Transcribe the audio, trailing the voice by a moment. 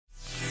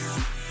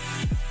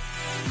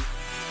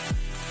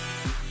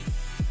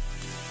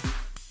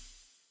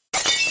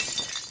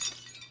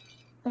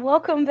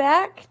Welcome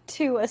back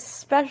to a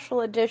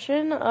special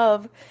edition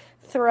of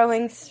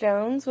Throwing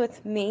Stones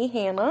with me,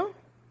 Hannah.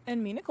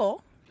 And me,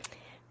 Nicole.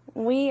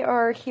 We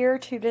are here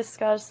to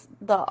discuss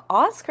the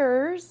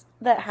Oscars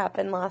that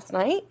happened last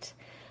night.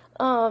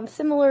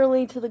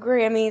 Similarly to the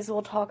Grammys,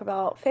 we'll talk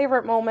about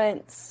favorite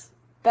moments,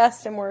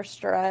 best and worst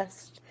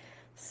dressed.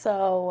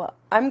 So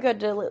I'm good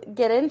to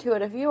get into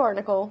it if you are,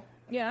 Nicole.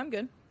 Yeah, I'm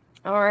good.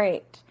 All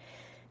right.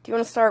 Do you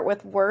want to start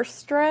with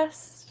worst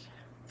dressed?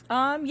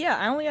 Yeah,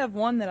 I only have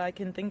one that I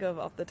can think of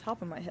off the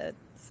top of my head.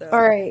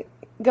 All So, right,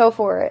 go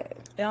for it.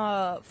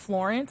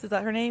 Florence, is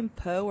that her name?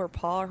 Poe or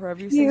Paul, or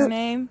however you say her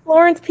name?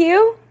 Florence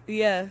Pugh?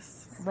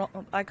 Yes.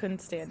 I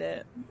couldn't stand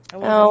it. I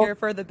wasn't Oh, here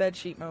for the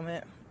bedsheet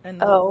moment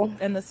oh.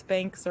 and the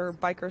Spanx or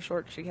biker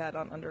shorts she had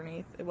on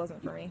underneath. It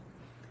wasn't for me.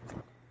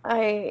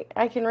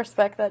 I can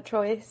respect that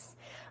choice.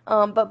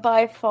 But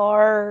by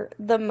far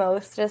the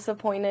most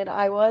disappointed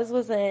I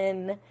was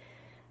in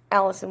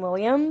Allison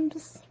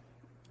Williams.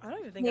 I don't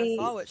even think I She,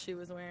 saw what she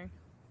was wearing.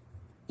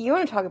 you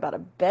want to talk about a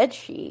bed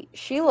sheet?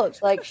 She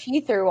looked like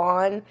she threw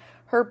on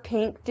her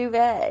pink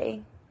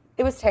duvet.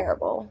 It was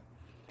terrible.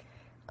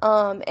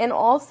 And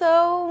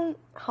also,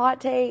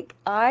 hot take,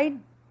 I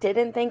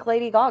didn't think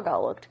Lady Gaga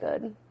looked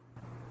good.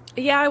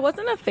 Yeah, I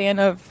wasn't a fan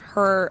of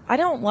her. I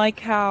don't like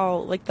how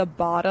like the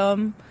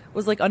bottom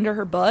was like under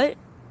her butt.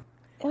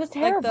 It was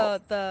Like terrible.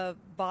 the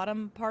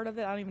bottom part of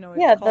it, I don't even know what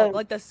it's Yeah, called.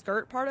 Like the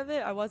skirt part of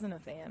it, I wasn't a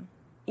fan.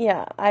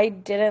 I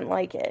didn't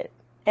like it.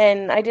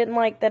 And I didn't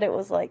like that it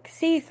was like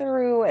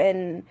see-through,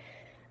 and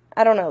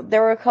I don't know.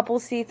 There were a couple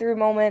see-through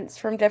moments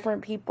from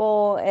different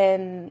people,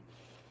 and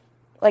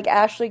like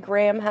Ashley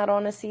Graham had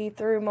on a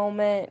see-through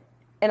moment,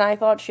 and I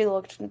thought she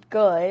looked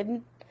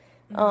good.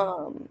 Hmm.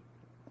 Um,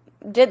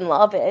 didn't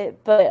love it,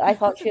 but I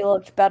thought she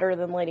looked better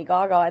than Lady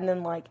Gaga. And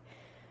then like,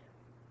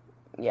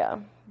 yeah,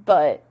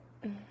 but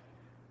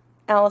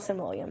Allison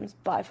Williams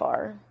by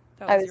far,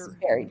 That I was was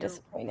very your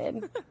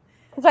disappointed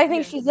because I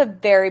think yeah. she's a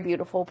very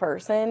beautiful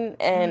person,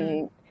 Hmm.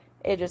 and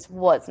it just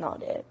was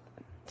not it.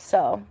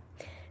 So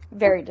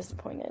very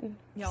disappointed.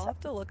 Yeah, I'll So have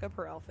to look up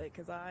her outfit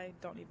because I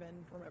don't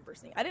even remember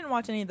seeing. I didn't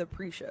watch any of the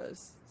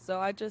pre-shows, so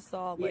I just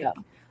saw yeah, like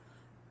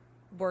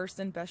worst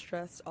and best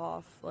dressed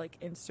off like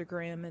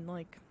Instagram and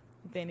like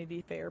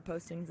Vanity Fair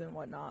postings and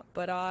whatnot.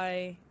 But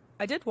I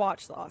did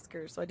watch the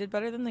Oscars, so I did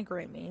better than the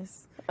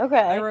Grammys.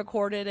 I okay,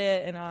 recorded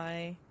it and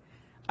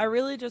I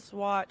really just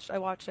watched. I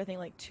watched I think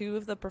like two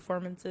of the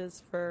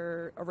performances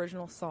for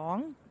original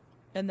song,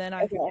 and then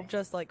I okay,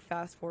 just like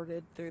fast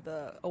forwarded through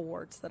the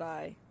awards that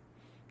I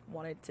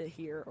wanted to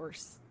hear or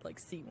like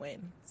see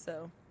win.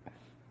 So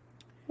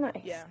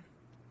nice. yeah,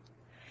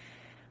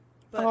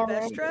 but All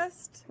best right,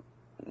 dressed.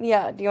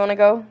 yeah. Do you want to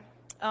go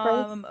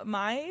first?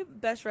 My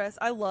best dress.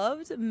 I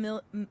loved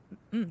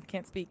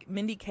can't speak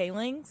Mindy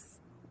Kaling's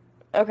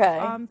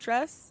Okay,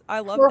 dress. I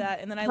loved her that,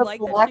 and then I her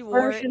liked that she black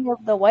wore it. version or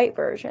the white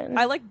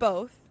I version? like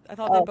both. I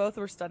thought they Oh, both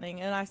were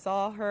stunning, and I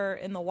saw her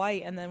in the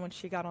white, and then when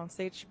she got on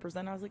stage to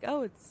present, I was like,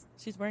 "Oh, it's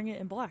she's wearing it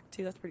in black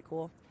too. That's pretty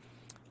cool."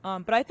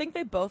 But I think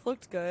they both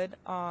looked good.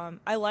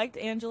 I liked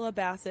Angela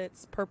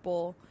Bassett's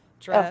purple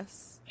oh,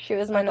 dress. she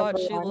was my I number thought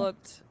she one.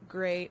 looked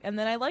great, and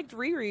then I liked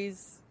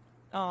Riri's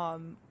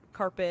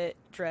carpet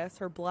dress,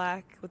 her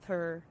black with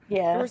her.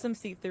 There Yeah, was some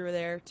see through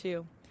there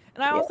too,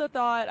 and I yeah. also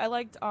thought I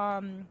liked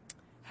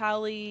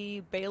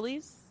Halle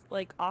Bailey's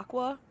like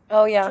aqua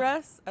Oh yeah.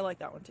 dress. I like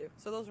that one too.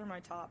 So those were my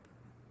top.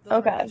 Those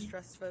are my Okay. best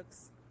dressed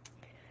folks.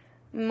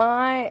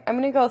 I'm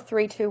gonna go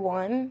three, two,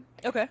 one.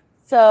 Okay.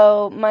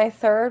 So my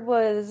third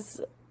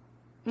was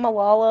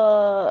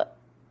Malala.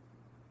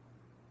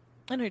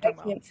 I know you're I talking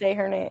about. can't say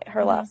her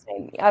Mm-hmm. last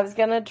name. I was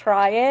gonna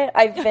try it.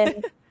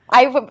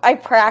 I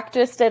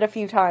practiced it a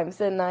few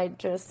times and I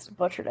just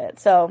butchered it.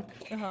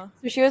 Uh-huh.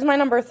 So she was my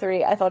number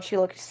three. I thought she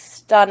looked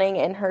stunning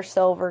in her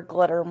silver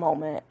glitter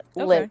moment.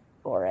 Live Okay.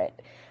 for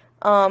it.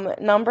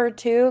 Number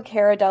two,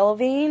 Cara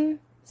Delevingne,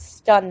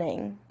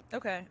 stunning.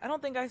 Okay. I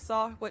don't think I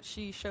saw what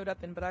she showed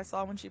up in, but I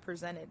saw when she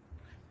presented.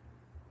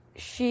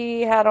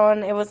 She had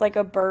on, it was like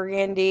a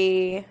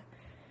burgundy.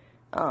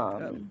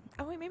 Oh. Um,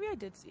 Oh wait, maybe I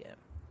did see it.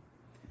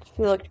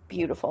 she looked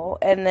beautiful.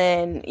 And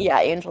then, yeah,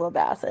 Angela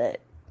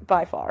Bassett,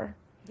 by far.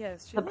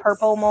 Yes, she The looks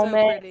purple so moment,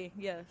 pretty.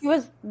 Yes. she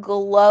was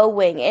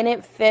glowing and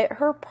it fit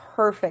her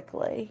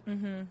perfectly.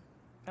 Mm-hmm.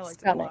 I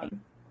liked it a lot.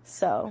 Stunning.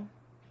 So,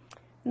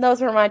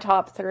 those were my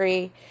top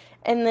three.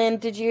 And then,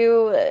 did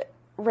you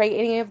rate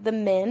any of the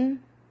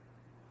men?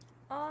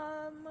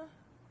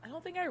 I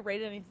don't think I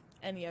rated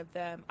any of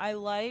them. I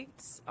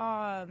liked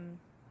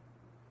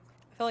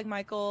I felt like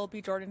Michael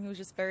B. Jordan, he was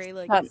just very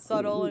like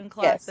subtle and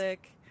Yes.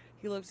 classic.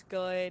 He looked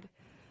good.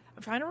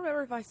 I'm trying to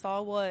remember if I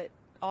saw what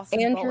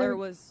Austin Butler Andrew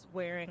was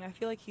wearing. I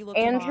feel like he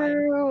looked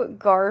fine. Andrew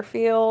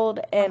Garfield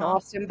Uh and huh.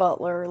 Austin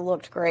Butler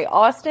looked great.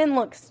 Austin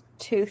looks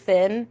too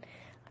thin.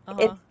 Uh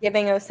huh. It's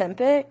giving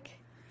Ozempic.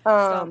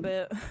 Stop Um,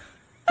 it.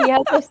 he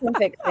has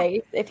Ozempic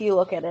face if you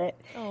look at it.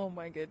 Oh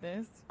my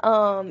goodness.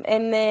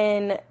 And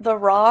then The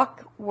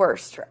Rock,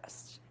 worst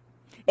dressed.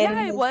 In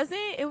Yeah, it his,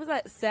 wasn't. It was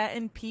that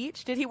satin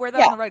peach. Did he wear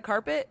that on yeah, the red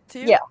carpet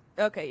too? yeah,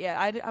 Okay, yeah.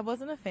 I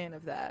wasn't a fan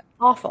of that.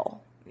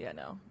 awful. Yeah,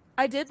 no.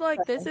 I did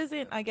like this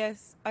isn't I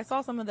guess I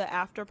saw some of the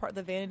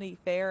the Vanity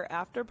Fair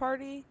after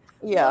party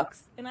Yeah.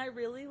 looks and I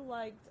really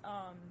liked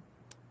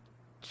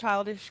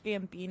Childish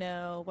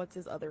Gambino, what's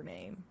his other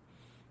name?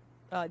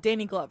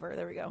 Danny Glover,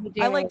 there we go.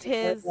 I Daniel liked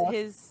Day-Lewis.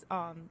 his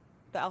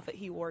the outfit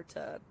he wore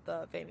to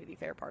the Vanity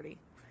Fair party.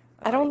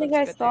 I I thought don't he think looked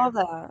I good saw there.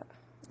 that.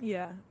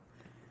 Yeah.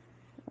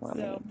 Let So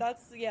me.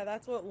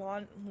 that's what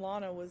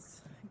Lana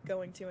was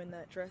going to in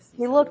that dress.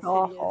 You He said it looked was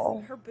hideous.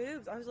 awful. Her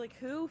boobs. I was like,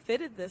 who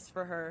fitted this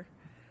for her?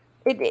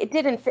 It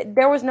didn't fit.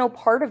 There was no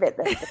part of it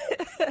that fit.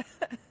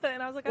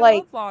 And I was like, I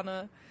Like love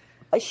Lana.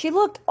 she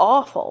looked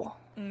awful.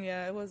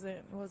 Yeah, it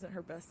wasn't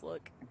her best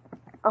look.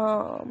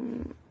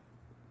 Um,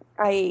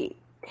 I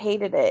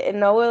hated it. And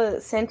Noah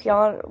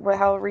Centineo,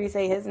 however you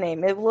say his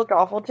name, it looked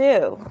awful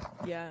too.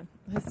 Yeah,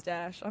 his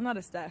stash. I'm not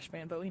a stash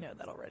fan, but we know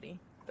that already.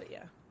 But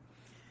yeah.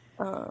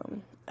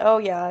 Oh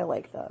yeah, I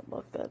like that.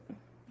 Look good.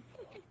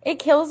 It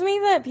kills me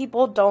that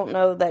people don't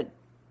know that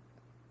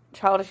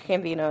Childish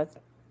Gambino is.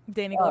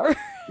 Danny Glover.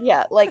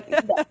 Yeah, like,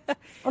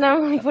 and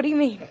I'm like, what do you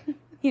mean?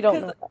 You don't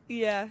Cause know that?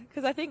 yeah,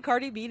 because I think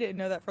Cardi B didn't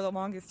know that for the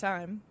longest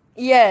time,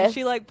 and Yeah.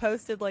 she like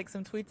posted like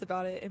some tweets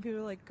about it, and people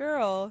were like,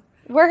 "Girl,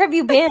 Where have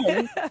you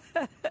been?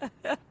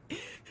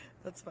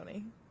 that's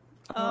funny."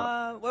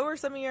 Uh, What were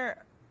some of your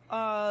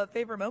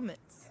favorite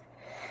moments?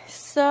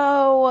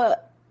 so,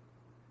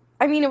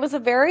 I mean, it was a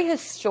very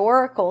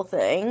historical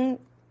thing.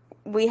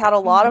 We had a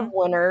lot of Mm-hmm.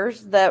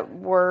 winners that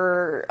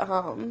were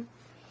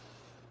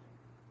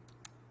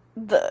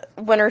the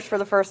winners for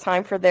the first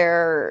time for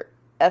their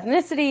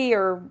ethnicity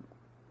or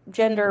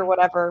gender or Mm-hmm.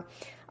 whatever.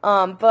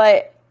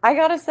 But I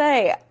gotta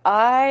say,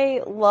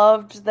 I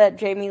loved that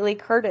Jamie Lee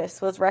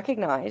Curtis was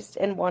recognized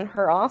and won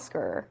her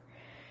Oscar.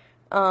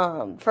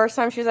 First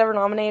time she was ever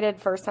nominated,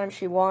 first time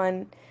she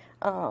won.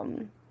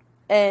 Um,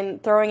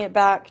 and throwing it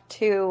back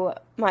to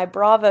my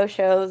Bravo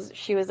shows,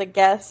 she was a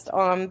guest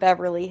on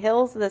Beverly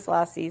Hills this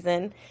last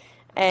season,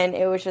 and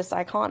it was just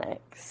iconic.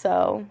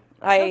 So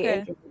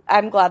Okay.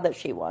 I'm glad that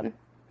she won.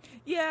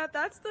 Yeah,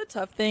 that's the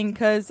tough thing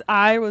because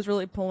I was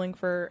really pulling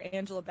for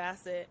Angela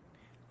Bassett,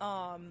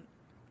 um,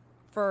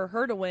 for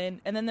her to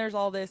win, and then there's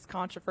all this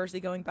controversy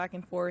going back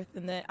and forth,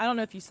 and then I don't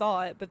know if you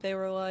saw it, but they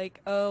were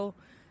like, "Oh,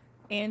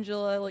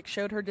 Angela like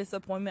showed her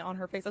disappointment on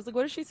her face." I was like,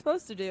 "What is she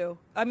supposed to do?"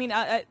 I mean,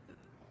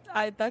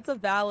 that's a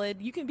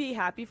valid. You can be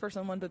happy for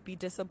someone, but be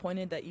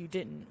disappointed that you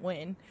didn't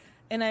win.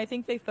 And I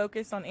think they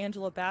focused on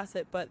Angela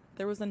Bassett, but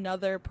there was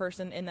another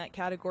person in that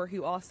category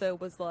who also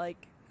was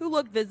like, who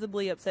looked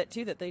visibly upset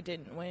too that they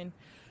didn't win.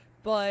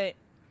 But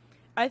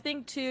I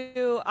think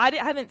too,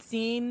 haven't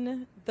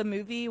seen the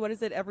movie. What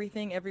is it?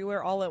 Everything,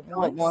 Everywhere, All at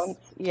All at Once.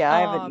 once. Yeah, I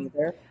haven't Um,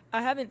 either.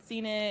 I haven't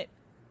seen it,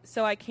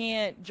 so I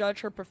can't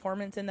judge her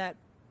performance in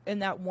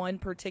that one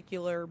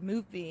particular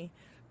movie.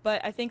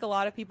 But I think a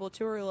lot of people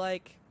too are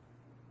like,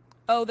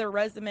 oh, their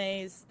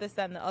resumes, this,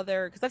 that, and the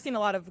other. Because I've seen a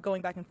lot of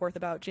going back and forth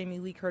about Jamie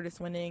Lee Curtis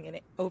winning and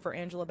over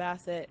Angela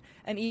Bassett,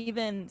 and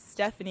even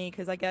Stephanie,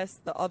 because I guess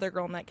the other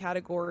girl in that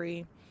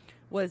category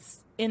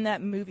was in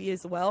that movie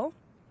as well.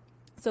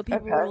 So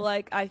people were Okay.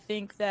 like, I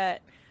think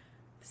that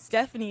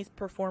Stephanie's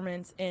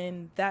performance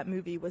in that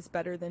movie was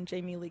better than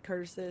Jamie Lee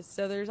Curtis's.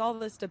 So there's all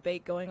this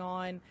debate going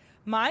on.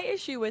 My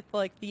issue with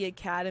like the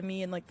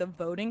Academy and like the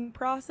voting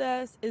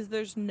process is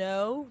there's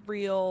no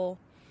real,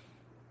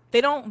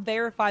 they don't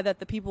verify that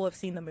the people have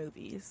seen the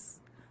movies.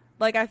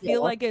 Like I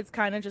feel Yeah. like it's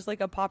kind of just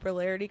like a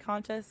popularity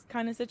contest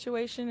kind of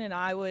situation, and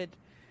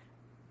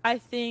I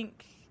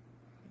think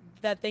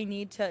that they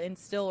need to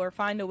instill or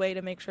find a way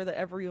to make sure that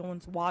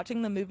everyone's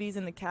watching the movies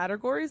in the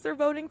categories they're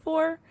voting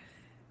for,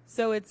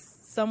 so it's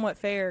somewhat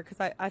fair.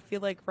 Because I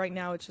feel like right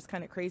now it's just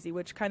kind of crazy,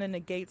 which kind of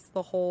negates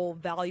the whole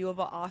value of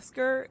an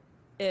Oscar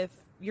if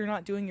you're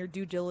not doing your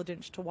due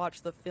diligence to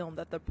watch the film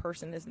that the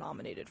person is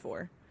nominated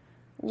for.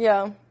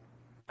 Yeah.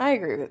 I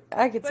agree with.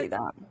 I could see But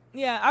that.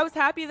 yeah, I was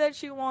happy that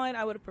she won.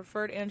 I would have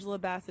preferred Angela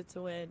Bassett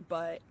to win,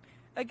 but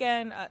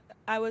again,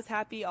 I was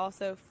happy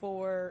also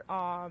for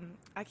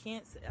I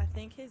can't I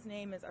think his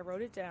name is, I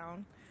wrote it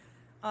down.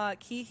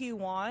 Ki Hee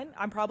Wan.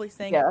 I'm probably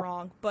saying it Yeah.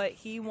 wrong, but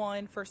he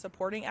won for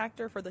supporting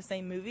actor for the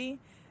same movie,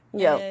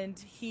 Yep. and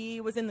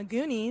he was in the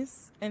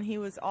Goonies, and he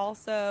was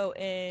also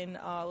in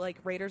like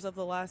Raiders of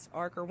the Lost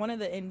Ark or one of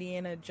the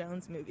Indiana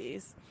Jones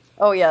movies.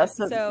 Oh yeah.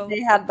 So So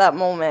they had that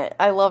moment.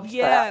 I loved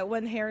that. yeah,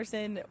 when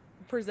Harrison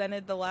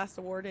presented the last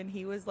award and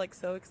he was like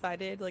so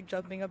excited, like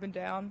jumping up and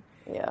down.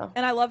 Yeah.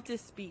 And I loved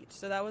his speech,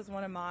 so that was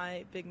one of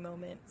my big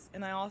moments.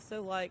 And I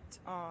also liked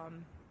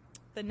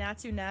the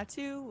Natu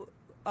Natu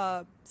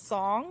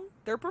song,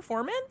 their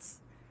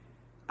performance.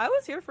 I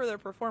was here for their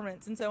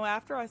performance, and so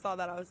after I saw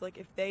that, I was like,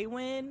 if they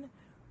win,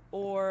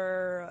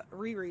 or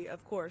Riri,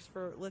 of course,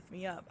 for Lift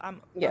Me Up,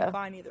 I'm Yeah.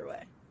 fine either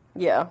way.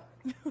 Yeah.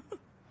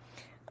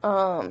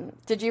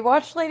 Did you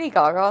watch Lady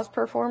Gaga's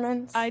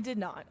performance? I did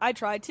not. I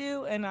tried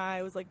to, and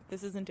I was like,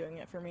 this isn't doing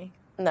it for me.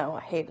 No,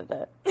 I hated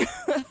it.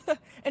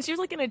 And she was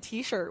like in a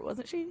t-shirt,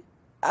 wasn't she?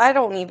 I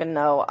don't even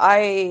know.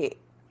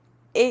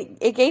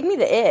 it gave me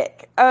the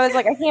ick. I was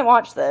like, I can't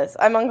watch this.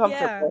 I'm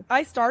Yeah, uncomfortable.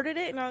 I started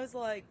it and I was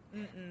like,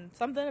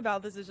 something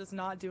about this is just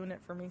not doing it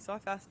for me. So I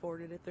fast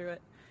forwarded it through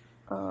it.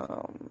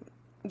 Um,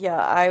 yeah,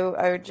 I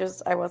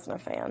wasn't a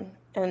fan,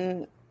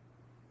 and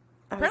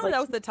I was Apparently, like, that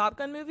was the Top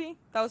Gun movie.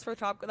 That was for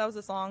Top. That was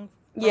a song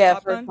from yeah,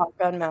 Top for Gun. Top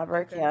Gun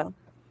Maverick, Okay. yeah,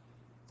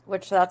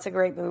 which that's a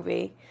great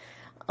movie.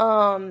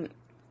 Um,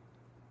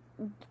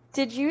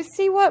 did you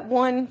see what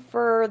won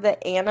for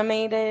the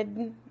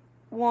animated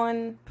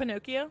one?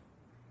 Pinocchio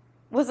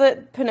Was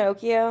it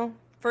Pinocchio?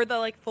 for the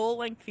like full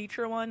length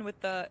feature one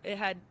with it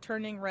had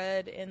Turning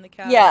Red in the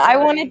Yeah, I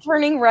wanted category.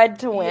 Turning Red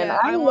to win. Yeah,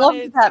 I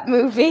loved that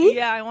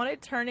movie. I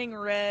wanted Turning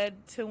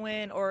Red to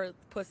win or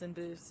Puss in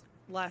Boots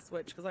Last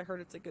Witch because I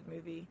heard it's a good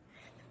movie.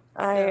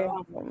 I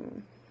So,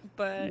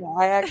 but yeah,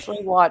 I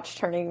actually watched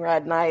Turning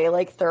Red and I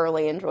like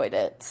thoroughly enjoyed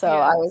it. So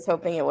I yeah. was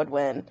hoping it would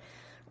win.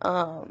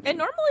 And Um,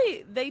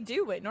 normally they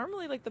do win.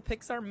 Normally, like the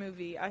Pixar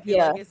movie, I feel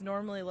yeah, like is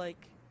normally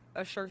like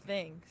a sure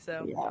thing.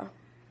 So, yeah.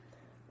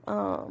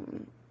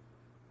 Um,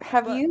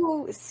 have but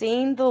you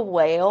seen The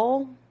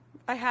Whale?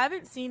 I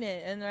haven't seen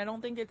it, and I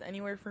don't think it's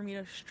anywhere for me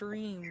to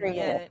stream Stream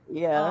it. yet.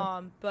 Yeah,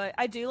 But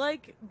I do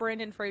like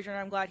Brandon Fraser, and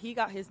I'm glad he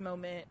got his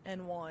moment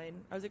and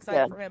won. I was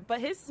yeah. excited for him.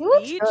 But He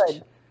looks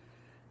good.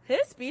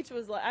 his speech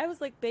was like, I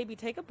was like, baby,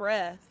 take a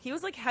breath. He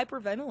was like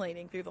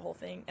hyperventilating through the whole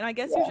thing, and I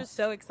guess he was Yeah, just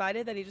so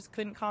excited that he just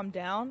couldn't calm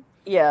down.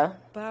 yeah,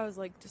 But I was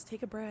like, just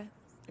take a breath.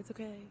 It's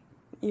okay.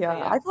 yeah. But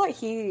yeah. I thought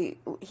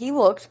he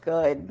looked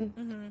good.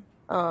 hmm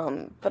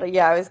But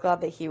yeah, I was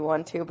glad that he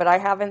won too. But I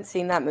haven't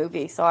seen that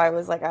movie, so I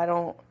was like,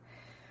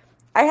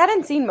 I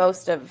hadn't seen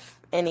most of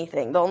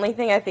anything. The only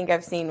thing I think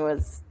I've seen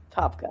was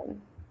Top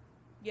Gun,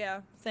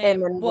 Yeah,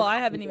 and same. then Well, I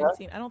haven't even Wakanda.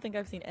 seen. I don't think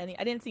I've seen any.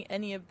 I didn't see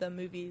any of the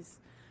movies,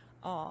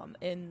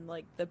 in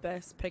like the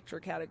best picture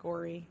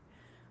category.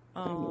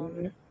 Um,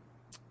 Mhm.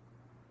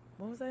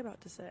 what was I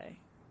about to say?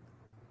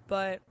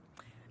 But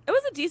it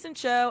was a decent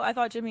show. I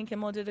thought Jimmy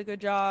Kimmel did a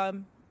good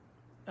job.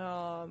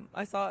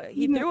 I saw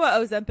he He, threw a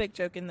Ozempic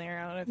joke in there.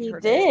 I don't know if you he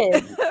heard did.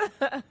 it.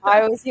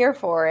 I was here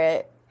for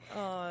it.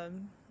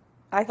 um,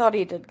 I thought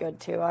he did good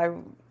too.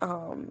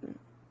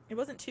 it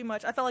wasn't too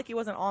much. I felt like he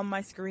wasn't on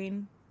my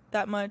screen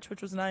that much,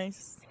 which was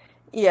nice.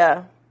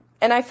 Yeah,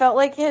 and I felt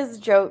like his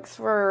jokes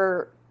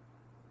were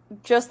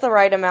just the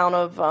right amount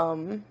of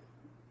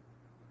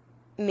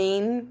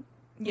mean,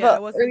 Yeah,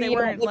 it but or, wasn't. They you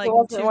know, weren't like it like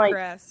wasn't too like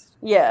crass.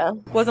 yeah,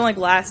 Wasn't like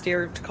last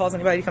year to cause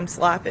anybody to come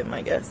slap him,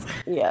 I guess.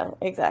 yeah,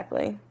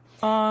 exactly.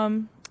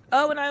 Um.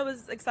 Oh, and I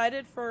was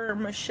excited for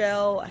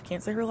Michelle. I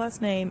can't say her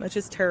last name. It's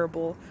just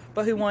terrible.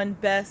 But who won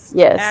Best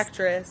Yes.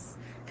 Actress?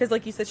 Because,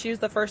 like you said, she was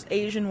the first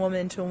Asian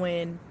woman to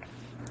win,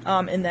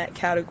 in that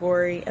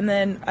category. And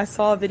then I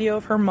saw a video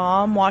of her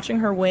mom watching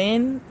her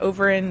win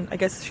over in. I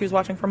guess she was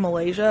watching from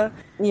Malaysia,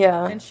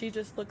 Yeah. and she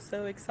just looked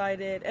so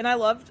excited. And I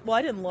loved. Well,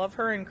 I didn't love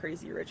her in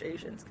Crazy Rich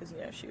Asians because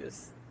she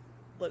was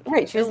low-key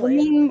Right. She was the killing.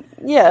 mean.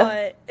 Yeah.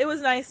 But it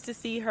was nice to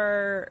see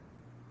her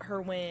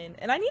win,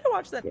 and I need to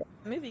watch that Yeah.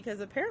 movie because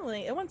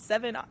apparently it won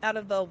 7 out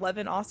of the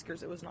 11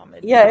 Oscars it was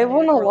Yeah. It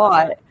won nominated a for last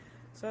lot. night.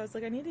 So I was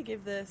like, I need to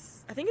give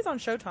this. I think it's on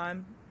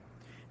Showtime,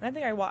 and I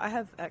think I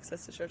have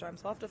access to Showtime,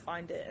 so I'll have to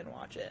find it and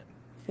watch it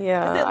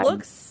because Yeah. it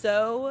looks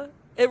so.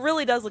 It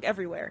really does look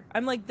everywhere.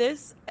 I'm like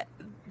this.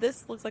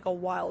 This looks like a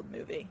wild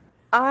movie.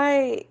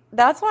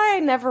 That's why I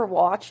never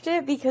watched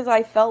it because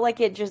I felt like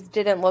it just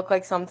didn't look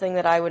like something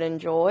that I would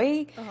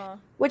enjoy, Uh huh.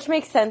 which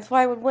makes sense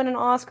why I would win an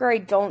Oscar. I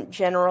don't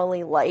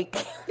generally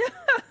like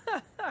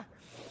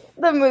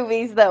the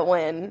movies that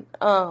win.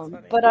 That's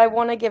funny. But I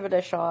want to give it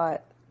a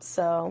shot.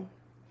 So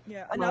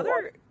Yeah, I'm gonna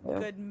watch another it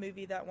too. good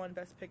movie that won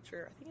Best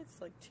Picture. I think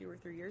it's like 2 or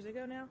 3 years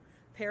ago now.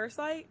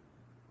 Parasite.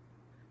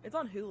 It's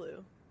on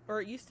Hulu,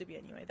 or it used to be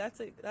anyway.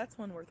 That's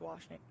one worth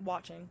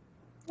watching.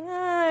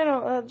 I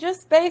don't know.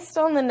 Just based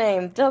on the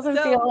name, doesn't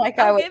So feel like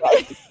I I'll would give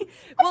like. you.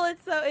 Well,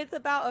 it's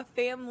about a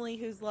family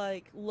who's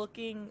like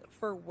looking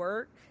for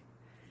work,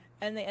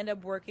 and they end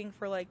up working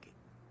for like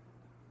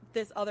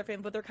this other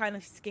family, but they're kind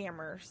of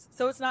scammers.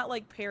 So it's not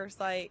like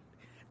Parasite.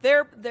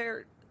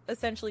 They're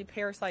essentially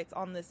parasites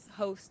on this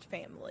host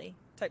family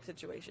type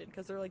situation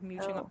because they're like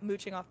Oh,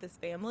 mooching off this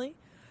family.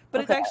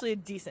 But it's okay. actually a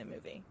decent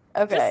movie.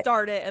 Just Okay.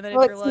 start it, and then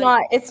So if you're like,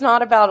 it's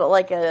not about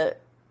like an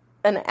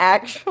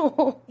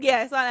actual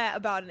yeah, it's not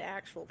about an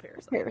actual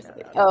parasite. No,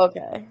 parasite. no, no. Oh,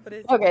 okay. But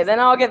it's a Okay, then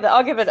decent movie.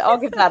 I'll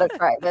give that a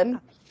try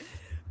then.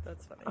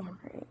 That's funny. All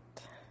right.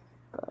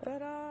 But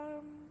But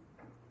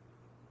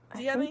I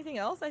do you have think anything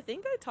else? I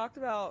think I talked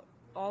about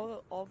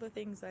all the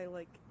things I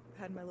like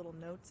had my little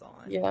notes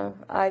on. yeah,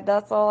 I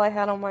that's all I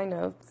had on my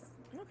notes.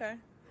 Okay.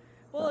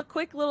 Well, So a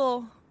quick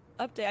little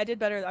update. I did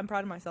better. I'm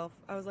proud of myself.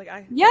 I was like,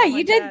 I yeah, told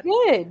my you did dad.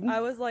 good.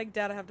 I was like,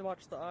 Dad, I have to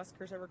watch the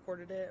Oscars. I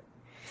recorded it.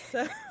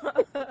 So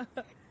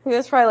He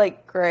was probably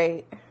like,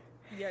 great.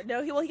 yeah,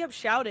 no, he kept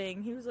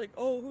shouting. He was like,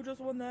 "Oh, who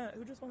just won that?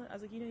 Who just won that?" I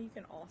was like, you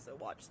can also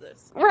watch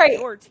this on Right.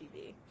 your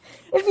TV.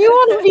 If you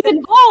want to be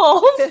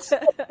involved.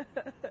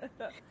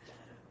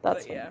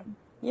 That's But fine. yeah,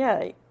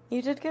 Yeah,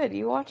 you did good.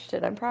 You watched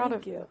it. I'm proud thank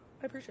of you. you.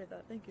 I appreciate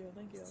that. Thank you.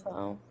 Thank you.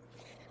 So,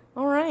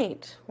 all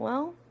right.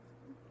 Well,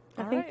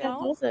 I All think right, that y'all.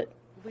 does it.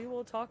 we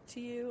will talk to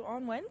you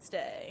on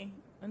Wednesday.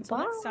 Until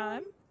next Bye.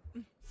 time.